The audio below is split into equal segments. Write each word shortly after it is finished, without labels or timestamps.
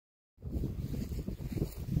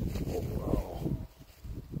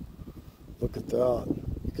Look at that.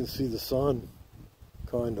 You can see the sun,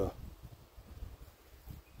 kinda.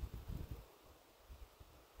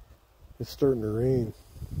 It's starting to rain.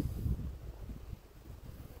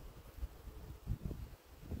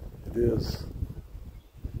 It is.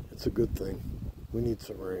 It's a good thing. We need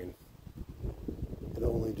some rain. And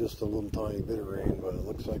only just a little tiny bit of rain, but it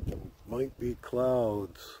looks like there might be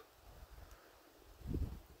clouds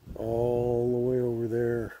all the way over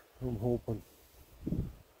there. I'm hoping.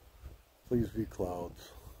 Please be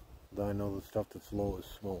clouds. I know the stuff that's low is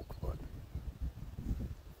smoke, but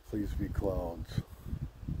please be clouds.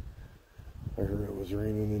 I heard it was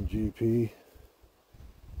raining in GP,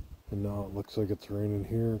 and now it looks like it's raining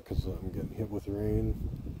here because I'm getting hit with rain.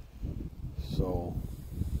 So,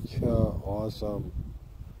 yeah, awesome.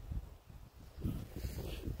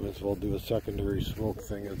 Might as well do a secondary smoke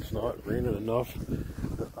thing. It's not raining enough.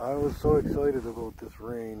 I was so excited about this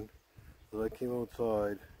rain that I came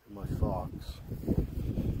outside in my socks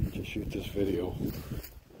to shoot this video.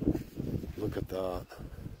 Look at that.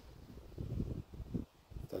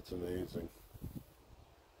 That's amazing.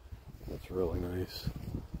 That's really nice.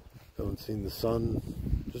 Haven't seen the sun.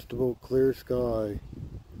 Just about clear sky.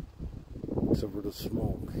 Except for the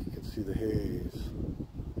smoke. You can see the haze.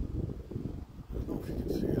 I don't know if you can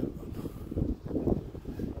see it, but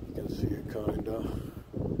you can see it kinda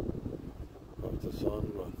of the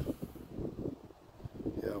sun, but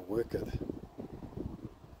yeah, wicked.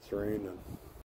 It's raining.